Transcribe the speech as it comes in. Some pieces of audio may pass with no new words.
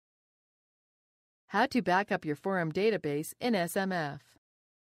How to back up your forum database in SMF.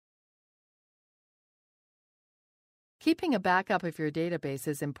 Keeping a backup of your database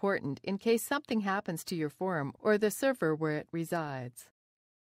is important in case something happens to your forum or the server where it resides.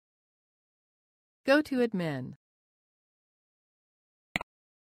 Go to Admin.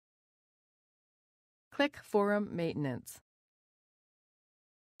 Click Forum Maintenance.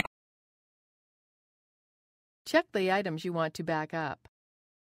 Check the items you want to back up.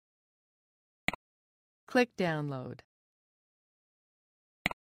 Click Download.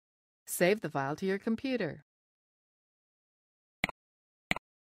 Save the file to your computer.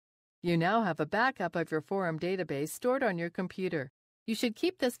 You now have a backup of your forum database stored on your computer. You should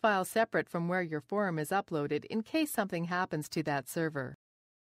keep this file separate from where your forum is uploaded in case something happens to that server.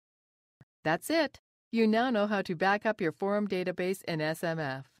 That's it. You now know how to back up your forum database in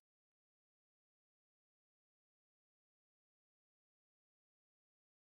SMF.